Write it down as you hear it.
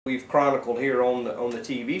we've chronicled here on the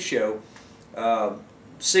TV show.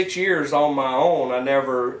 6 years on my own, I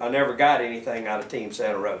never got anything out of Team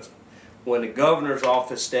Santa Rosa. When the governor's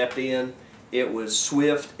office stepped in, it was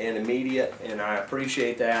swift and immediate, and I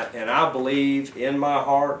appreciate that. And I believe in my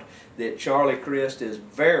heart that Charlie Crist is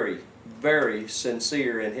very, very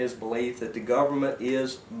sincere in his belief that the government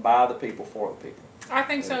is by the people, for the people. I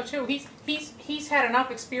think so too. He's had enough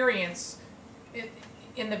experience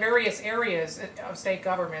in the various areas of state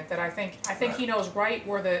government that I think right. He knows right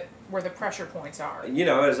where the pressure points are. You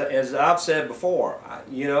know, as I've said before,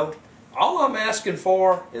 you know, all I'm asking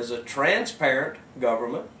for is a transparent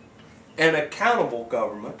government, an accountable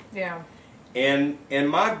government. Yeah. And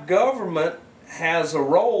my government has a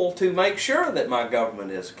role to make sure that my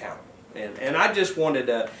government is accountable. And I just wanted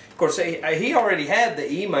to, of course, he already had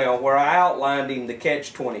the email where I outlined him the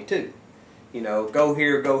catch-22. You know, go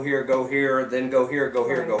here, go here, go here, then go here, go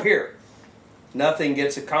here, go here. Nothing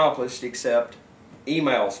gets accomplished except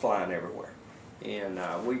emails flying everywhere. And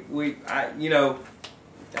you know,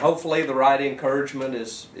 hopefully the right encouragement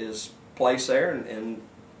is placed there, and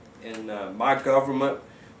my government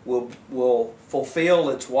will fulfill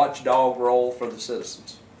its watchdog role for the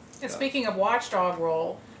citizens. And speaking of watchdog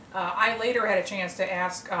role, I later had a chance to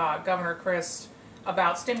ask Governor Crist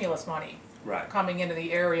about stimulus money coming into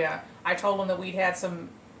the area. I told him that we'd had some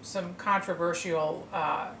controversial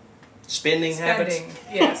spending habits.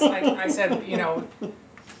 Yes, I said, you know,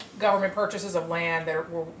 government purchases of land that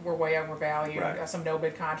were way overvalued, some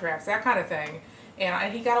no-bid contracts, that kind of thing.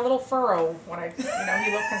 And he got a little furrow when he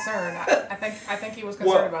looked concerned. I think he was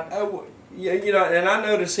concerned about that. Yeah, you know, and I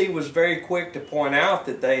noticed he was very quick to point out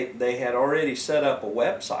that they had already set up a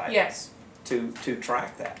website. Yes. To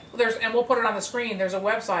track that. And we'll put it on the screen. There's a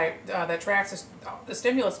website that tracks the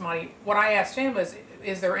stimulus money. What I asked him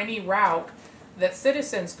is there any route that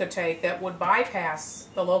citizens could take that would bypass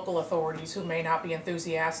the local authorities who may not be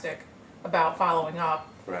enthusiastic about following up,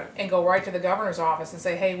 and go right to the governor's office and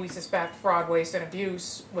say, hey, we suspect fraud, waste, and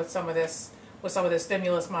abuse with some of this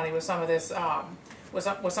stimulus money, with some of this with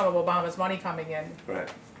some of Obama's money coming in. Right.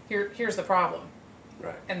 Here's the problem.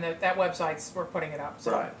 Right. And that website's, we're putting it up,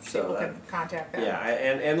 so people can contact them. Yeah,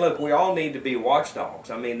 and look, we all need to be watchdogs.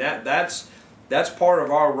 I mean, that's part of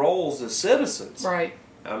our roles as citizens. Right.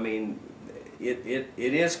 I mean, it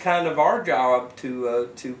is kind of our job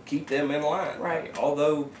to keep them in line. Right.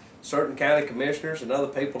 Although certain county commissioners and other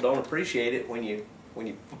people don't appreciate it when you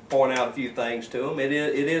point out a few things to them, it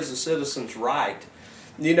is a citizen's right.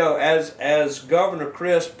 You know, as Governor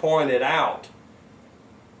Crist pointed out,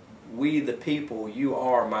 we the people, you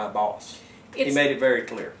are my boss. He made it very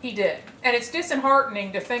clear. He did. And it's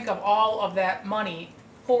disheartening to think of all of that money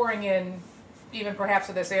pouring in, even perhaps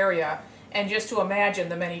to this area, and just to imagine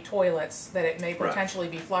the many toilets that it may potentially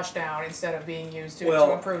be flushed down instead of being used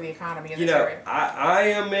to improve the economy in this area. I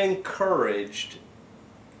am encouraged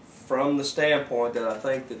from the standpoint that I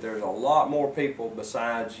think that there's a lot more people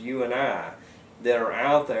besides you and I that are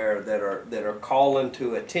out there that are calling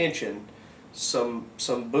to attention some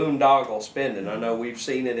boondoggle spending. I know we've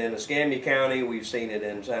seen it in Escambia County, we've seen it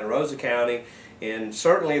in Santa Rosa County, and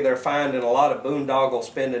certainly they're finding a lot of boondoggle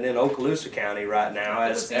spending in Okaloosa County right now,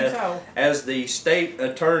 as the state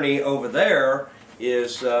attorney over there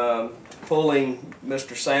is pulling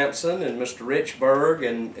Mr. Sampson and Mr. Richburg,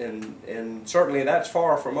 and certainly that's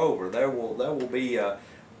far from over. There will be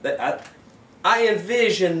I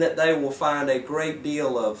envision that they will find a great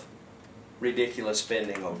deal of ridiculous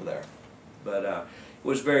spending over there. But it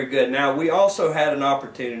was very good. Now, we also had an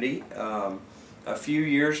opportunity a few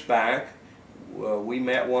years back. We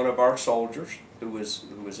met one of our soldiers who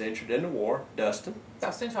was injured in the war, Dustin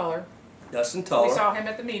Tuller. We saw him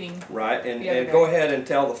at the meeting. Right, and go ahead and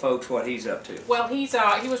tell the folks what he's up to. Well, he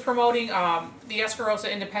was promoting the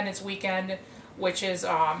Escarosa Independence Weekend, which is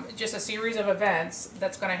just a series of events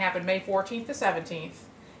that's going to happen May 14th to 17th.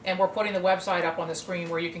 And we're putting the website up on the screen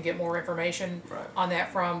where you can get more information on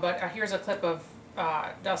that from. But here's a clip of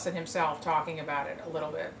Dustin himself talking about it a little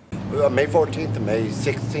bit. May 14th to May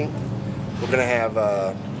 16th, we're going to have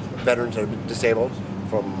veterans that are disabled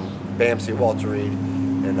from BAMC, Walter Reed,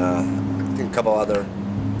 and I think a couple other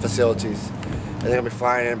facilities. And they're going to be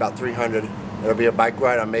flying in about 300. There'll be a bike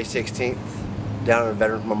ride on May 16th down at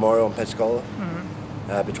Veterans Memorial in Pensacola.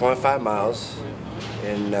 It'll be 25 miles,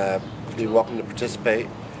 and be welcome to participate.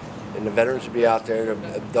 And the veterans will be out there.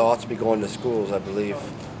 They'll also be going to schools, I believe,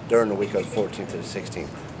 during the week of the 14th to the 16th.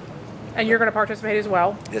 And you're going to participate as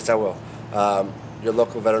well? Yes, I will. Your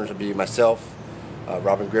local veterans will be myself,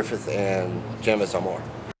 Robin Griffith, and Jamis Amor.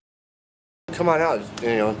 Come on out,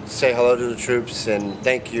 say hello to the troops and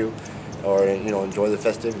thank you, or enjoy the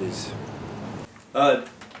festivities.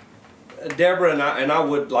 Deborah and I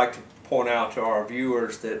would like to point out to our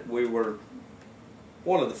viewers that we were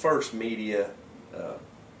one of the first media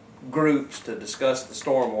groups to discuss the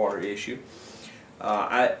stormwater issue.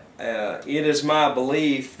 It is my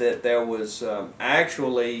belief that there was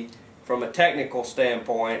actually, from a technical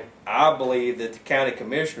standpoint, I believe that the county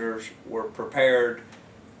commissioners were prepared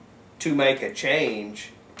to make a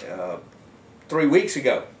change 3 weeks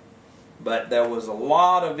ago. But there was a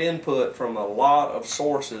lot of input from a lot of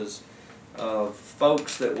sources of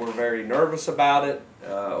folks that were very nervous about it.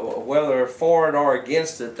 Whether for it or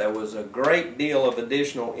against it, there was a great deal of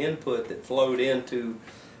additional input that flowed into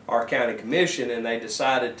our county commission, and they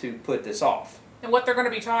decided to put this off. And what they're going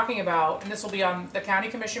to be talking about, and this will be on the county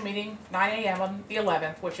commission meeting 9 a.m. on the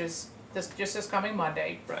 11th, which is just this coming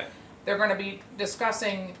Monday. Right. They're going to be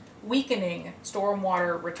discussing weakening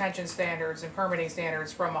stormwater retention standards and permitting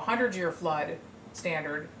standards from a 100-year flood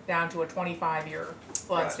standard down to a 25-year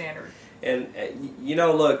flood Right. standard. And you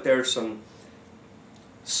know, look, there's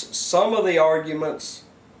some of the arguments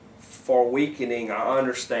for weakening I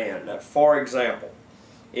understand. Now, for example,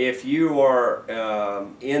 if you are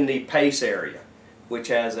in the Pace area, which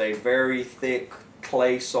has a very thick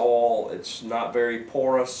clay soil, it's not very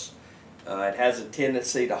porous, it has a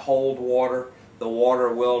tendency to hold water. The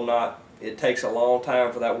water will not, it takes a long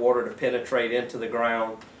time for that water to penetrate into the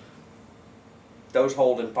ground. Those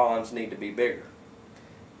holding ponds need to be bigger.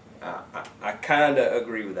 I kind of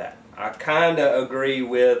agree with that. I kind of agree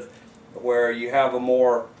with where you have a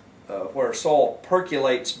more, where soil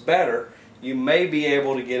percolates better, you may be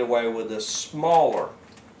able to get away with a smaller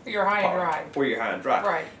You're high and dry. where you're high and dry.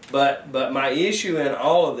 Right. But my issue in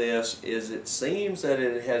all of this is it seems that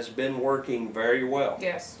it has been working very well.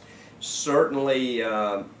 Yes. Certainly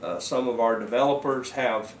some of our developers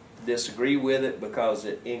have disagreed with it because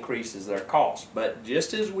it increases their costs. But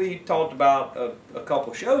just as we talked about a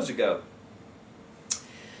couple shows ago,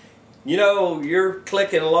 you know, you're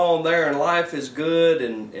clicking along there and life is good,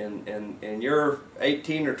 and your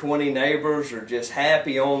 18 or 20 neighbors are just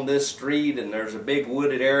happy on this street, and there's a big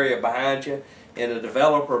wooded area behind you, and a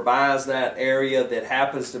developer buys that area that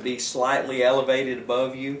happens to be slightly elevated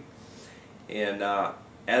above you. And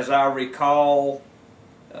as I recall,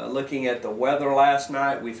 looking at the weather last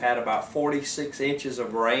night, we've had about 46 inches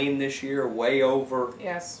of rain this year, way over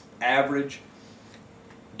Yes. average.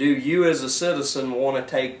 Do you as a citizen want to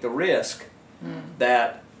take the risk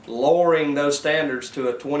that lowering those standards to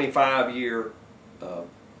a 25-year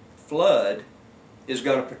flood is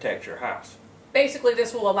going to protect your house? Basically,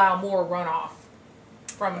 this will allow more runoff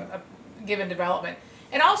from a given development.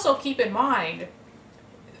 And also keep in mind,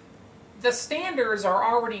 the standards are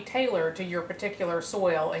already tailored to your particular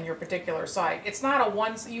soil and your particular site. It's not a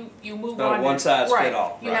you move Not on. a one-size-fit right.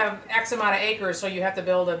 all. You Right. have X amount of acres, so you have to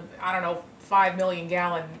build a, I don't know, 5 million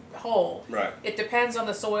gallon hole. Right. It depends on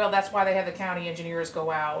the soil. That's why they have the county engineers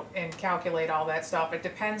go out and calculate all that stuff. It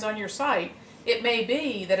depends on your site. It may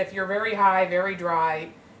be that if you're very high, very dry,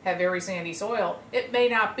 have very sandy soil, it may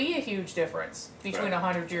not be a huge difference between Right. a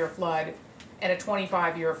 100-year flood and a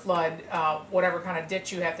 25-year flood, whatever kind of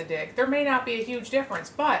ditch you have to dig. There may not be a huge difference,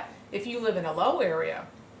 but if you live in a low area,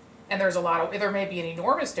 and there may be an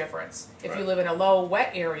enormous difference if you Right. live in a low,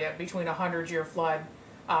 wet area between a 100-year flood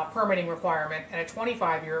permitting requirement and a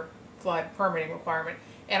 25-year flood permitting requirement.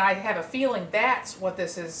 And I have a feeling that's what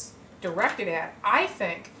this is directed at. I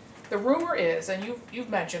think the rumor is, and you've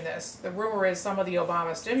mentioned this, the rumor is some of the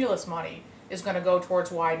Obama stimulus money is going to go towards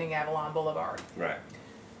widening Avalon Boulevard. Right.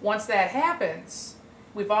 Once that happens,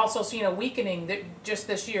 we've also seen a weakening that just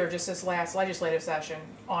this year, just this last legislative session,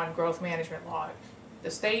 on growth management law. The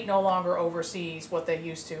state no longer oversees what they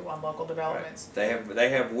used to on local developments. Right. They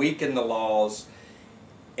have weakened the laws,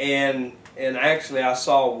 and actually I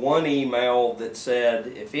saw one email that said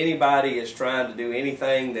if anybody is trying to do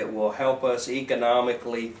anything that will help us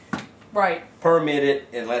economically, Right. permit it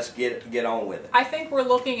and let's get on with it. I think we're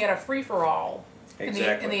looking at a free-for-all in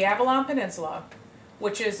the Avalon Peninsula,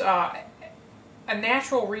 which is a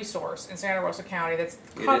natural resource in Santa Rosa County that's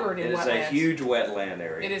covered in wetlands. It is a huge wetland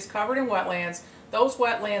area. It is covered in wetlands. Those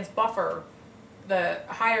wetlands buffer the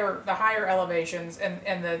higher elevations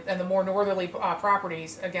and the more northerly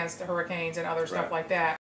properties against the hurricanes and other stuff Right. like that.